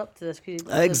hopefully it lives up to this.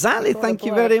 Exactly, thank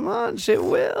you very much. It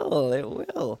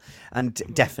will. And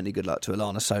definitely good luck to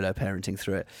Alana solo parenting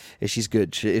through it. She's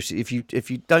good. If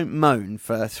you don't moan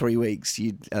for 3 weeks,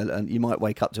 you might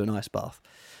wake up to an ice bath.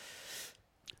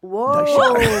 Whoa!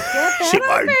 No, Get she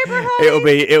that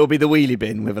won't. It'll be the wheelie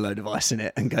bin with a load of ice in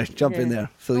it, and go jump in there.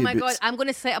 Fill Oh your my boots. God, I'm going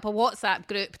to set up a WhatsApp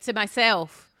group to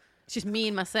myself. It's just me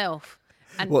and myself.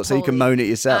 And What? So you can Polly. moan at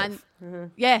yourself?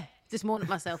 And, yeah, just moan at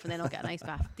myself and then I'll get an ice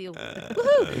bath. Deal.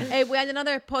 Woohoo! We had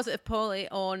another positive Polly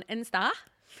on Insta.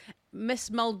 Miss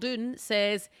Muldoon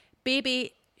says,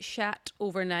 "Baby shat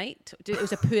overnight." It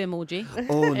was a poo emoji.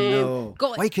 Oh no!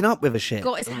 Waking up with a shit.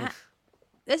 Got his hat.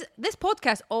 This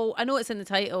podcast, I know it's in the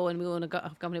title and we own a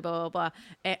company, blah, blah, blah.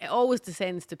 It always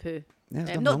descends to poo.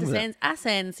 Yeah, Not descends,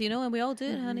 ascends, and we all do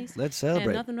it, honeys. Let's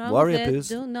celebrate. Nothing wrong Warrior with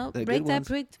poos. it. Don't They're break good that ones.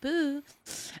 brick to poo.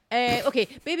 Okay,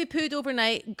 baby pooed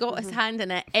overnight, got his hand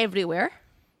in it everywhere.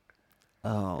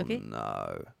 Oh Okay.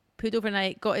 no! Pooed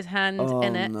overnight, got his hand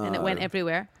in it, and it went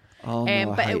everywhere. Oh no! I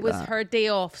But hate it was that. her day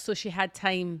off, so she had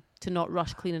time to not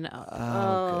rush cleaning it up.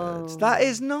 Oh, good. That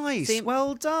is nice. See?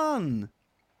 Well done.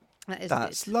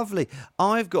 That's lovely.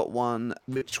 I've got one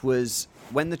which was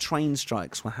when the train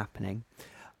strikes were happening.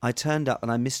 I turned up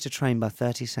and I missed a train by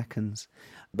 30 seconds.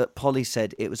 But Polly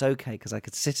said it was okay because I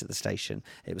could sit at the station.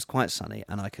 It was quite sunny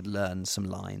and I could learn some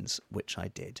lines, which I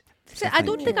did. So I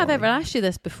don't think I've ever asked you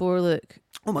this before, Luke.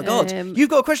 Oh my God. You've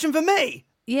got a question for me?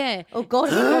 Yeah. Oh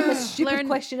God, you're on this stupid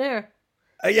questionnaire.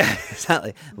 Yeah,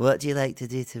 exactly. What do you like to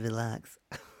do to relax?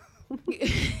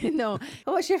 No.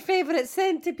 What's your favourite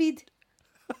centipede?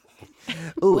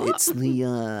 Oh, it's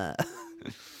the...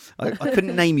 I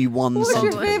couldn't name you one What's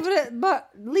centipede. your favourite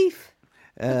leaf?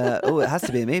 It has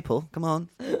to be a maple. Come on.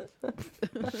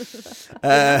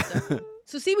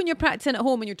 So see when you're practicing at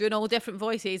home and you're doing all different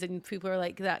voices and people are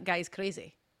like, that guy's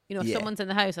crazy. You know, if someone's in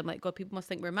the house, I'm like, God, people must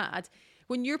think we're mad.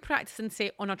 When you're practicing,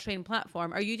 say, on a train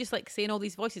platform, are you just like saying all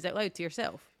these voices out loud to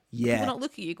yourself? Yeah. People not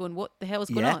look at you going, what the hell is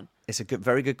going on? It's a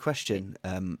very good question,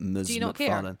 Ms. Do you not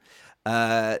McFarlane.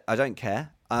 care? I don't care.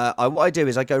 What I do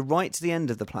is I go right to the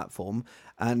end of the platform,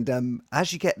 and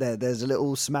as you get there, there's a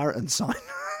little Samaritan sign.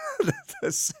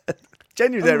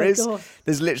 Genuinely, there is. God.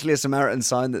 There's literally a Samaritan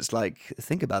sign that's like,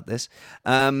 think about this.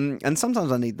 And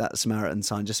sometimes I need that Samaritan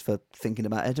sign just for thinking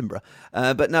about Edinburgh.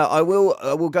 But no, I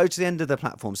will go to the end of the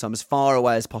platform, so I'm as far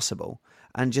away as possible,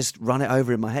 and just run it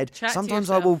over in my head. Sometimes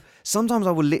I will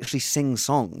literally sing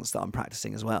songs that I'm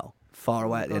practicing as well, far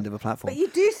away at the end of a platform. But you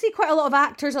do see quite a lot of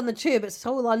actors on the tube. It's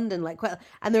so London,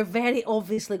 and they're very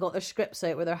obviously got their scripts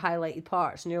out with their highlighted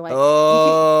parts, and you're like,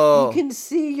 you can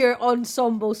see your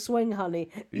ensemble swing, honey.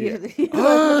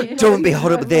 Don't be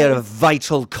hot up there, a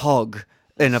vital cog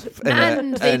in a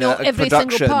And they know every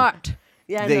production. single part.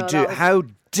 Yeah, They no, do. How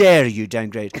dare you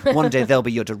downgrade? One day they'll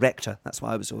be your director. That's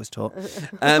what I was always taught.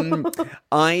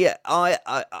 I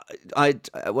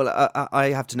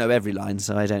have to know every line,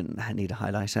 so I don't need a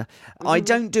highlighter. I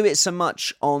don't do it so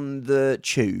much on the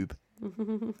tube.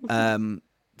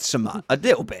 So much, a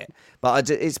little bit, but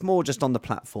it's more just on the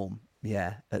platform.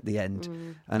 Yeah, at the end,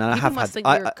 and I have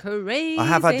had. Crazy.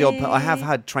 I have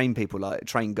had train people, like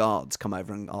train guards, come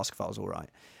over and ask if I was all right,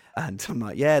 and I'm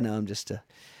like, yeah, no, I'm just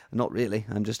not really.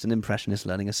 I'm just an impressionist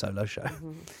learning a solo show.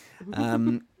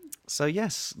 So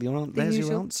yes, there's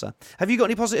your answer. Have you got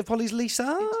any positive polys,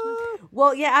 Lisa?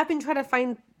 Well, yeah, I've been trying to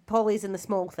find polys in the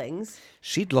small things.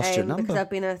 She'd lost your number. Because I've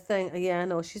been a thing. Yeah,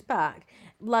 no, she's back.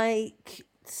 Like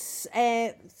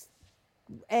the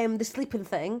sleeping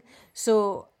thing.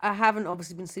 So I haven't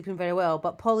obviously been sleeping very well,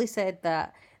 but Polly said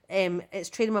that it's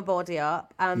training my body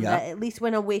up, and that at least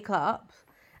when I wake up,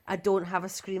 I don't have a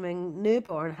screaming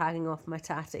newborn hanging off my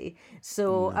tatty.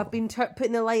 So I've been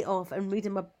putting the light off and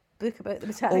reading my book about the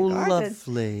Botanic Garden.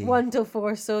 Lovely. 1 till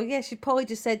 4. So yeah, she probably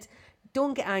just said,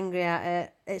 don't get angry at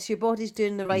it. It's your body's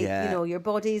doing the right. Yeah. You know, your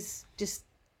body's just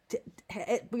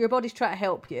your body's trying to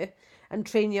help you and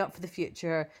train you up for the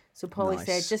future. So Polly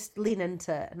said, just lean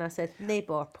into it. And I said,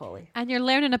 neighbour, Polly. And you're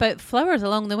learning about flowers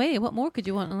along the way. What more could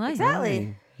you want in life? Exactly.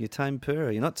 Aye. You're time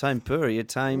poor. You're not time poor. You're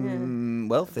time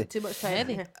wealthy. Too much time.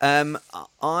 Heavy.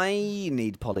 I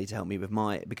need Polly to help me with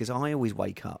because I always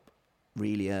wake up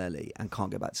really early and can't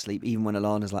go back to sleep. Even when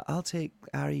Alana's like, I'll take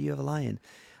Harry, you have a lie-in.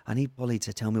 I need Polly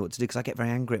to tell me what to do because I get very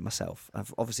angry at myself.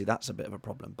 Obviously, that's a bit of a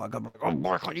problem. But I go, oh,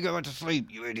 why can't you go back to sleep,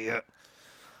 you idiot?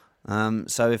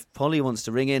 So if Polly wants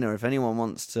to ring in, or if anyone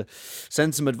wants to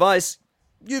send some advice,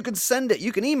 you can send it.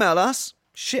 You can email us,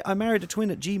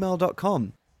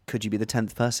 shitImarriedaTwin@gmail.com. Could you be the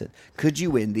 10th person? Could you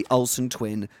win the Olsen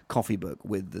Twin coffee book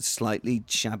with the slightly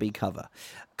shabby cover?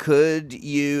 Could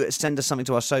you send us something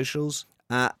to our socials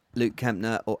at Luke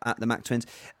Kempner or at the Mac Twins?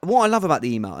 What I love about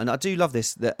the email, and I do love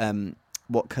this, that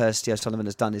what Kirsty O'Sullivan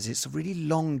has done is it's a really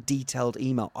long, detailed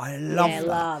email. I love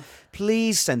that.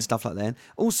 Please send stuff like that.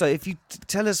 Also, if you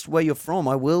tell us where you're from,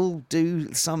 I will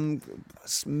do some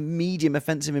medium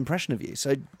offensive impression of you.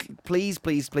 So please,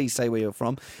 please, please say where you're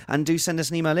from, and do send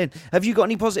us an email in. Have you got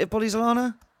any positive polys,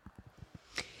 Alana?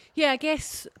 Yeah, I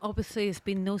guess obviously it's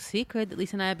been no secret that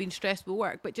Lisa and I have been stressed with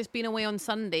work, but just being away on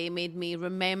Sunday made me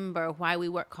remember why we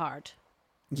work hard.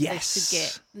 Yes.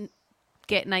 To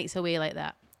get nights away like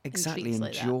that. Exactly.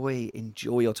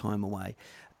 Enjoy your time away.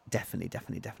 Definitely.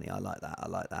 I like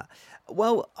that.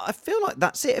 Well, I feel like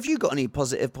that's it. Have you got any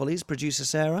positive polys, producer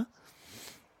Sarah?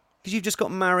 Because you've just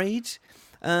got married,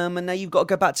 and now you've got to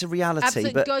go back to reality.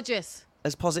 Absolutely gorgeous.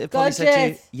 As positive polly said to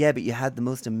you, yeah, but you had the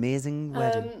most amazing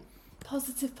wedding.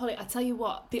 Positive Polly, I tell you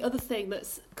what, the other thing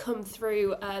that's come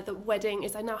through the wedding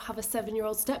is I now have a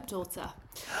 7-year-old stepdaughter.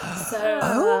 So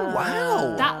oh,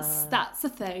 wow. That's a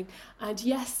thing. And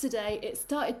yesterday it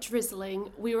started drizzling.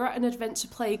 We were at an adventure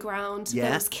playground. Yeah.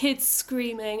 There was kids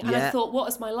screaming. And I thought, what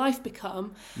has my life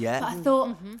become? Yeah. But I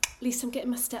thought, at least I'm getting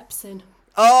my steps in.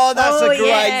 Oh, that's a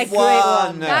great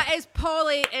one. That is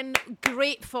Polly in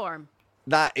great form.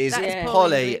 That is Polly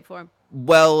Polly. in great form.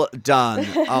 Well done.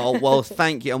 Oh, well,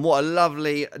 thank you. And what a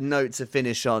lovely note to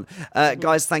finish on.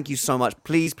 Guys, thank you so much.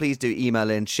 Please do email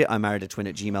in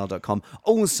shitImarriedaTwin@gmail.com.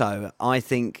 Also, I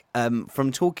think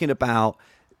from talking about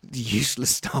the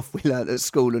useless stuff we learned at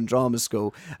school and drama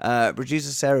school,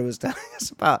 producer Sarah was telling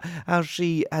us about how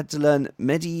she had to learn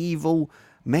medieval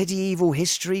medieval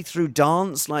history through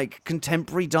dance, like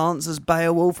contemporary dance as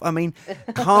Beowulf. I mean,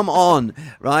 come on,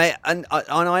 right? And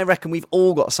I reckon we've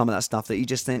all got some of that stuff that you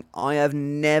just think, I have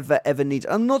never, ever needed.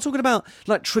 I'm not talking about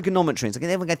like trigonometry. It's like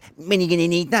everyone goes, when are you going to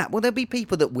need that? Well, there'll be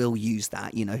people that will use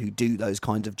that, you know, who do those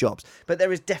kinds of jobs. But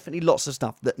there is definitely lots of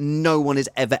stuff that no one is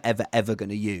ever, ever, ever going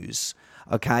to use.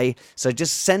 Okay? So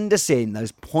just send us in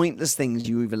those pointless things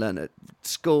you either learn at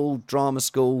school, drama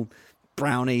school,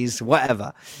 brownies,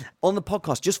 whatever, on the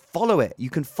podcast. Just follow it.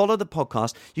 You can follow the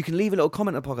podcast. You can leave a little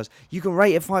comment on the podcast. You can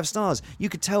rate it 5 stars. You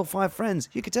could tell 5 friends.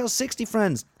 You could tell 60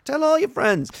 friends. Tell all your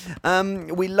friends.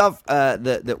 We love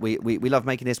that we love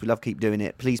making this. We love keep doing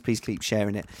it. Please keep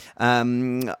sharing it.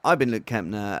 I've been Luke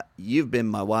Kempner. You've been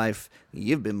my wife.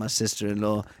 You've been my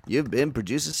sister-in-law. You've been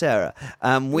producer Sarah.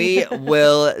 We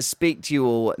will speak to you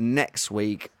all next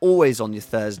week, always on your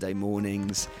Thursday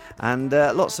mornings. And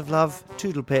lots of love.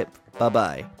 Toodle pip.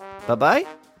 Bye-bye. Bye-bye.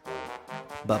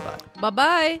 Bye-bye.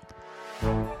 Bye-bye.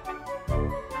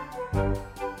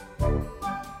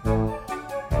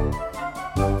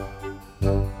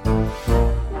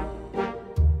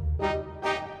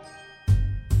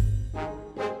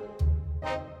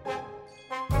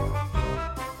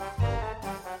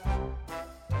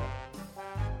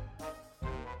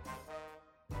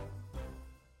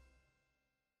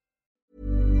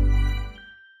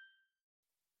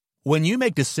 When you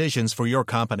make decisions for your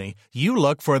company, you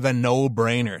look for the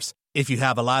no-brainers. If you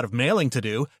have a lot of mailing to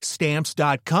do,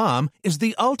 Stamps.com is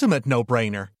the ultimate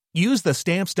no-brainer. Use the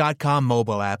Stamps.com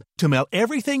mobile app to mail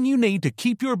everything you need to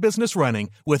keep your business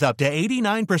running with up to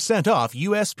 89% off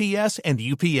USPS and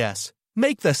UPS.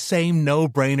 Make the same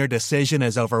no-brainer decision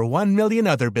as over 1 million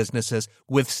other businesses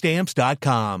with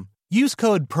Stamps.com. Use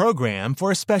code PROGRAM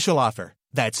for a special offer.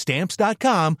 That's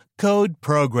Stamps.com, code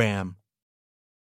PROGRAM.